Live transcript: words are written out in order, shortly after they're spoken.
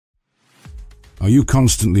Are you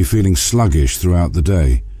constantly feeling sluggish throughout the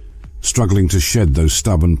day, struggling to shed those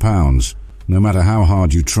stubborn pounds, no matter how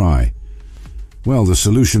hard you try? Well, the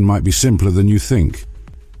solution might be simpler than you think.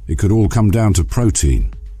 It could all come down to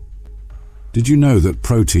protein. Did you know that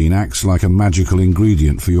protein acts like a magical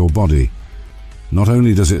ingredient for your body? Not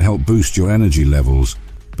only does it help boost your energy levels,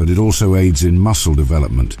 but it also aids in muscle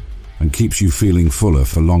development and keeps you feeling fuller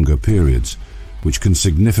for longer periods, which can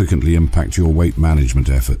significantly impact your weight management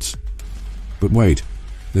efforts. But wait,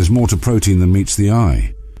 there's more to protein than meets the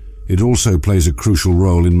eye. It also plays a crucial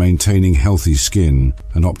role in maintaining healthy skin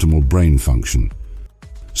and optimal brain function.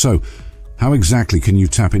 So, how exactly can you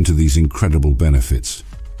tap into these incredible benefits?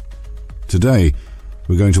 Today,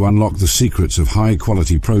 we're going to unlock the secrets of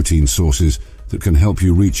high-quality protein sources that can help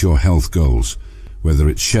you reach your health goals, whether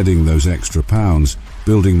it's shedding those extra pounds,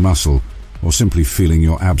 building muscle, or simply feeling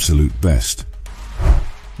your absolute best.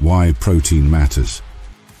 Why protein matters.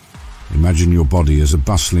 Imagine your body as a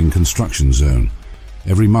bustling construction zone.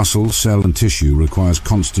 Every muscle, cell, and tissue requires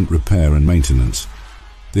constant repair and maintenance.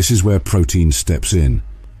 This is where protein steps in,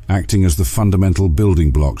 acting as the fundamental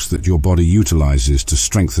building blocks that your body utilizes to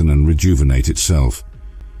strengthen and rejuvenate itself.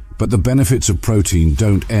 But the benefits of protein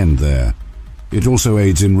don't end there. It also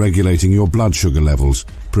aids in regulating your blood sugar levels,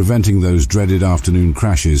 preventing those dreaded afternoon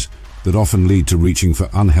crashes that often lead to reaching for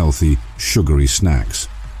unhealthy, sugary snacks.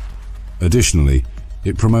 Additionally,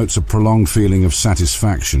 it promotes a prolonged feeling of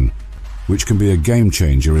satisfaction, which can be a game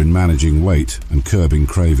changer in managing weight and curbing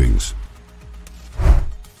cravings.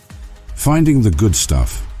 Finding the good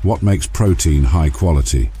stuff. What makes protein high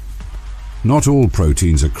quality? Not all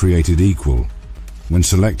proteins are created equal. When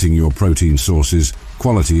selecting your protein sources,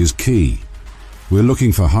 quality is key. We're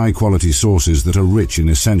looking for high-quality sources that are rich in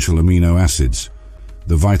essential amino acids,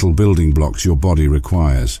 the vital building blocks your body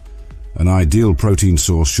requires. An ideal protein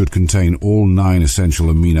source should contain all 9 essential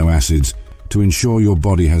amino acids to ensure your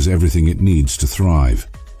body has everything it needs to thrive.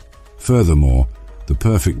 Furthermore, the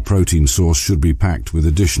perfect protein source should be packed with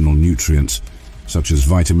additional nutrients such as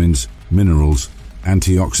vitamins, minerals,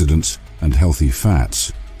 antioxidants, and healthy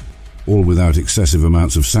fats, all without excessive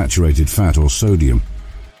amounts of saturated fat or sodium.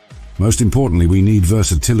 Most importantly, we need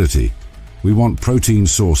versatility. We want protein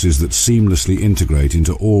sources that seamlessly integrate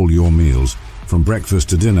into all your meals, from breakfast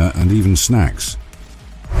to dinner and even snacks.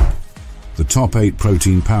 The top 8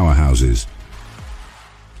 protein powerhouses.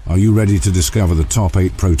 Are you ready to discover the top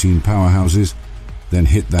 8 protein powerhouses? Then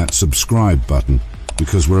hit that subscribe button,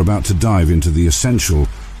 because we're about to dive into the essential,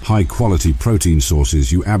 high-quality protein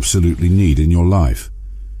sources you absolutely need in your life.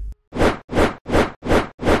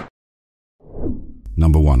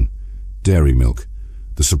 Number 1. Dairy milk,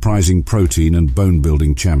 the surprising protein and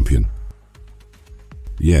bone-building champion.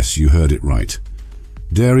 Yes, you heard it right.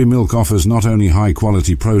 Dairy milk offers not only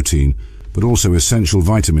high-quality protein, but also essential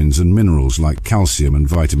vitamins and minerals like calcium and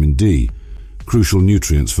vitamin D, crucial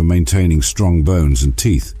nutrients for maintaining strong bones and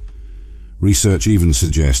teeth. Research even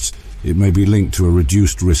suggests it may be linked to a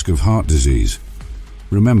reduced risk of heart disease.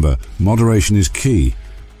 Remember, moderation is key.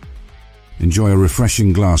 Enjoy a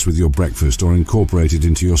refreshing glass with your breakfast or incorporate it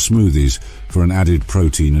into your smoothies for an added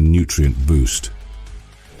protein and nutrient boost.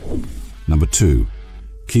 Number 2.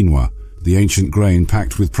 Quinoa, the ancient grain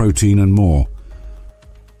packed with protein and more.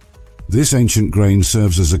 This ancient grain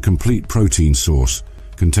serves as a complete protein source,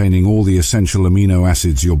 containing all the essential amino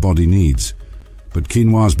acids your body needs. But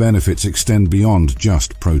quinoa's benefits extend beyond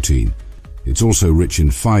just protein. It's also rich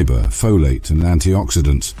in fiber, folate, and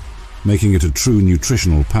antioxidants, making it a true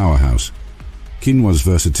nutritional powerhouse. Quinoa's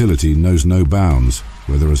versatility knows no bounds,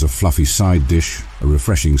 whether as a fluffy side dish, a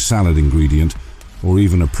refreshing salad ingredient, or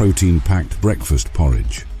even a protein-packed breakfast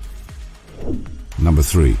porridge. Number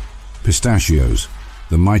 3. Pistachios,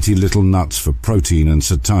 the mighty little nuts for protein and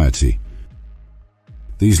satiety.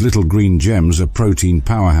 These little green gems are protein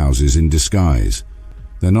powerhouses in disguise.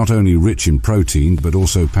 They're not only rich in protein, but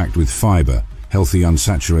also packed with fiber, healthy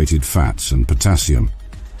unsaturated fats, and potassium.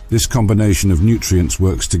 This combination of nutrients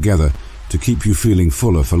works together to keep you feeling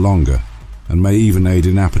fuller for longer, and may even aid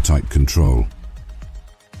in appetite control.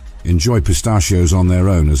 Enjoy pistachios on their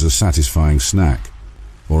own as a satisfying snack,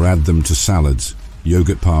 or add them to salads,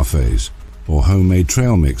 yogurt parfaits, or homemade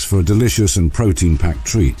trail mix for a delicious and protein-packed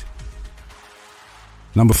treat.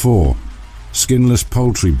 Number 4. Skinless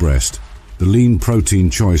poultry breast, the lean protein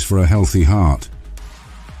choice for a healthy heart.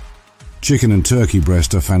 Chicken and turkey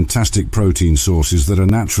breast are fantastic protein sources that are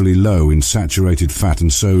naturally low in saturated fat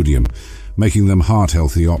and sodium, making them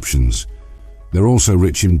heart-healthy options. They're also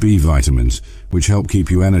rich in B vitamins, which help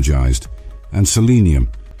keep you energized, and selenium,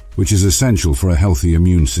 which is essential for a healthy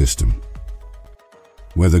immune system.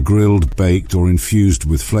 Whether grilled, baked, or infused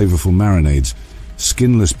with flavorful marinades,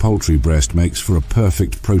 skinless poultry breast makes for a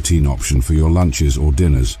perfect protein option for your lunches or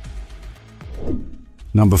dinners.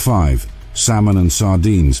 Number 5. Salmon and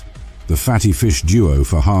sardines, the fatty fish duo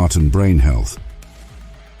for heart and brain health.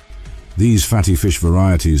 These fatty fish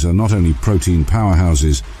varieties are not only protein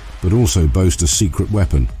powerhouses, but also boast a secret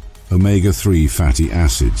weapon: omega-3 fatty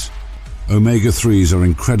acids. Omega-3s are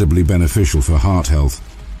incredibly beneficial for heart health,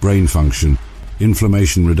 brain function,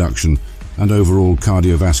 inflammation reduction, and overall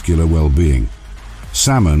cardiovascular well-being.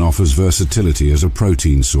 Salmon offers versatility as a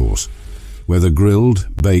protein source. Whether grilled,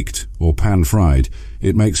 baked, or pan-fried,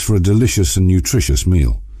 it makes for a delicious and nutritious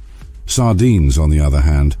meal. Sardines, on the other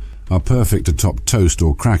hand, are perfect atop toast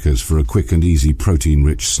or crackers for a quick and easy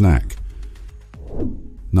protein-rich snack.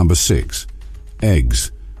 Number 6.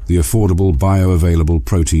 Eggs, the affordable bioavailable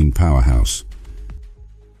protein powerhouse.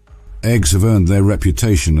 Eggs have earned their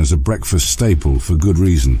reputation as a breakfast staple for good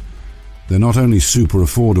reason. They're not only super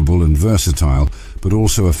affordable and versatile, but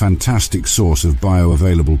also a fantastic source of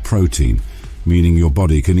bioavailable protein, meaning your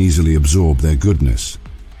body can easily absorb their goodness.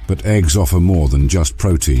 But eggs offer more than just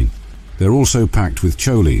protein. They're also packed with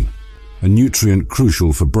choline, a nutrient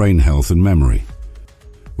crucial for brain health and memory.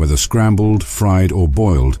 Whether scrambled, fried, or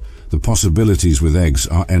boiled, the possibilities with eggs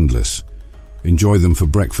are endless. Enjoy them for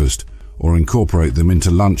breakfast, or incorporate them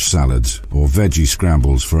into lunch salads or veggie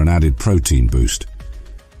scrambles for an added protein boost.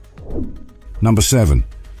 Number 7.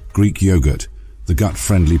 Greek yogurt, the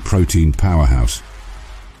gut-friendly protein powerhouse.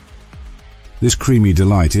 This creamy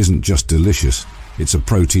delight isn't just delicious, it's a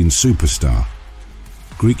protein superstar.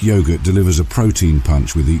 Greek yogurt delivers a protein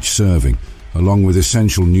punch with each serving, along with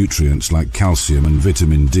essential nutrients like calcium and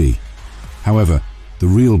vitamin D. However, the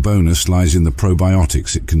real bonus lies in the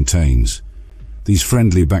probiotics it contains. These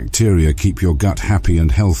friendly bacteria keep your gut happy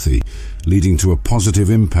and healthy, leading to a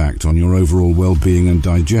positive impact on your overall well-being and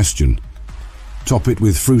digestion. Top it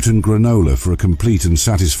with fruit and granola for a complete and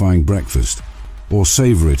satisfying breakfast, or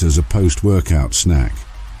savor it as a post-workout snack.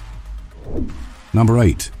 Number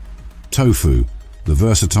 8. Tofu, the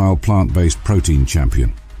versatile plant-based protein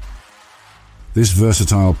champion. This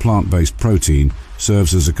versatile plant-based protein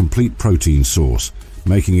serves as a complete protein source,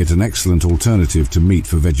 making it an excellent alternative to meat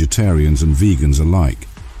for vegetarians and vegans alike.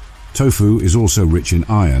 Tofu is also rich in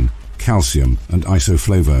iron, calcium, and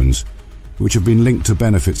isoflavones, which have been linked to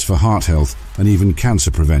benefits for heart health and even cancer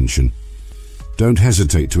prevention. Don't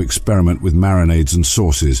hesitate to experiment with marinades and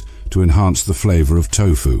sauces to enhance the flavor of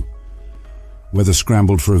tofu. Whether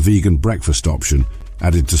scrambled for a vegan breakfast option,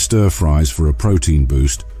 added to stir-fries for a protein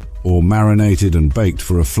boost, or marinated and baked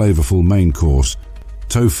for a flavorful main course,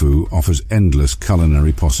 tofu offers endless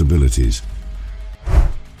culinary possibilities.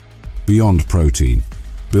 Beyond protein,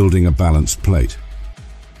 building a balanced plate.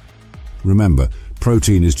 Remember,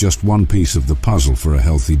 protein is just one piece of the puzzle for a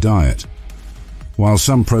healthy diet. While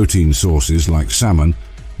some protein sources, like salmon,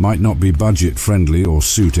 might not be budget-friendly or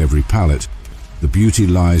suit every palate, the beauty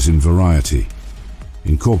lies in variety.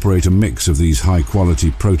 Incorporate a mix of these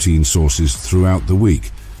high-quality protein sources throughout the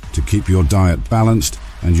week to keep your diet balanced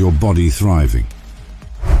and your body thriving.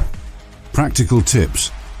 Practical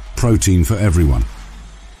tips: protein for everyone.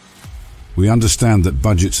 We understand that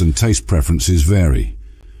budgets and taste preferences vary.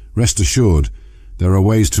 Rest assured, there are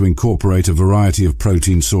ways to incorporate a variety of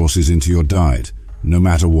protein sources into your diet, no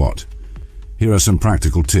matter what. Here are some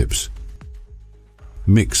practical tips.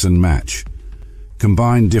 Mix and match.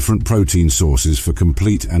 Combine different protein sources for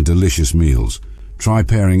complete and delicious meals. Try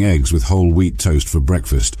pairing eggs with whole wheat toast for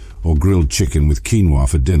breakfast or grilled chicken with quinoa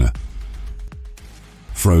for dinner.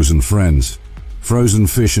 Frozen friends. Frozen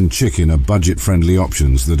fish and chicken are budget-friendly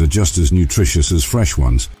options that are just as nutritious as fresh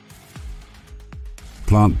ones.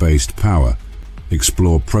 Plant-based power.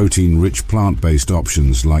 Explore protein-rich plant-based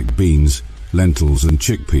options like beans, lentils, and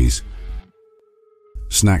chickpeas.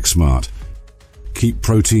 Snack smart. Keep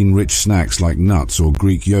protein-rich snacks like nuts or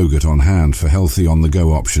Greek yogurt on hand for healthy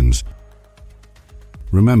on-the-go options.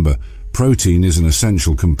 Remember, protein is an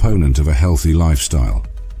essential component of a healthy lifestyle.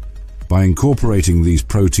 By incorporating these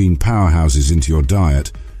protein powerhouses into your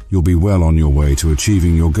diet, you'll be well on your way to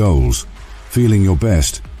achieving your goals, feeling your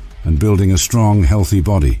best, and building a strong, healthy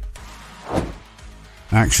body.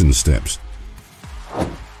 Action steps.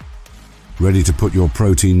 Ready to put your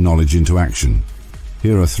protein knowledge into action?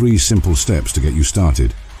 Here are 3 simple steps to get you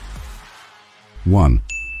started. 1.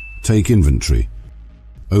 Take inventory.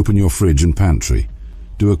 Open your fridge and pantry.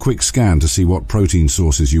 Do a quick scan to see what protein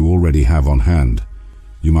sources you already have on hand.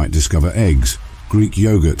 You might discover eggs, Greek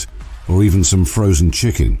yogurt, or even some frozen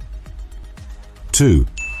chicken. 2.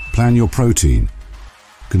 Plan your protein.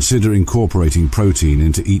 Consider incorporating protein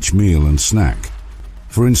into each meal and snack.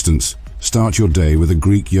 For instance, start your day with a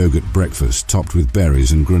Greek yogurt breakfast topped with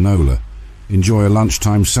berries and granola. enjoy a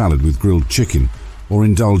lunchtime salad with grilled chicken, or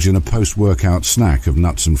indulge in a post-workout snack of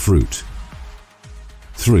nuts and fruit.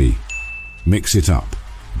 3. Mix it up.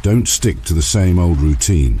 Don't stick to the same old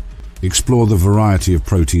routine. Explore the variety of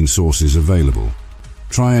protein sources available.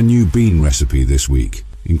 Try a new bean recipe this week.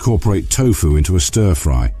 Incorporate tofu into a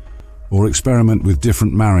stir-fry, or experiment with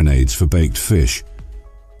different marinades for baked fish.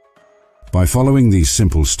 By following these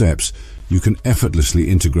simple steps, you can effortlessly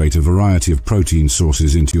integrate a variety of protein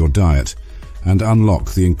sources into your diet and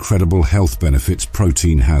unlock the incredible health benefits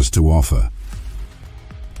protein has to offer.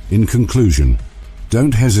 In conclusion,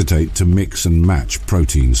 don't hesitate to mix and match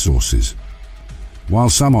protein sources. While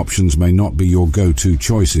some options may not be your go-to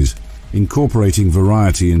choices, incorporating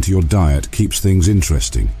variety into your diet keeps things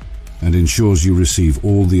interesting and ensures you receive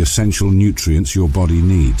all the essential nutrients your body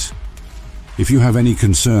needs. If you have any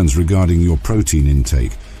concerns regarding your protein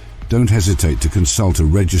intake, don't hesitate to consult a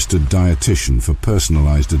registered dietitian for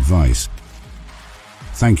personalized advice.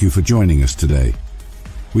 Thank you for joining us today.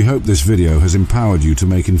 We hope this video has empowered you to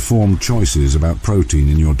make informed choices about protein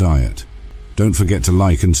in your diet. Don't forget to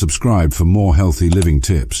like and subscribe for more healthy living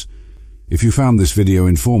tips. If you found this video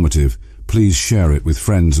informative, please share it with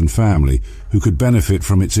friends and family who could benefit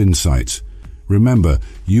from its insights. Remember,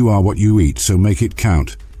 you are what you eat, so make it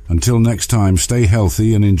count. Until next time, stay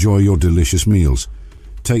healthy and enjoy your delicious meals.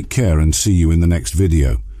 Take care and see you in the next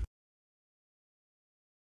video.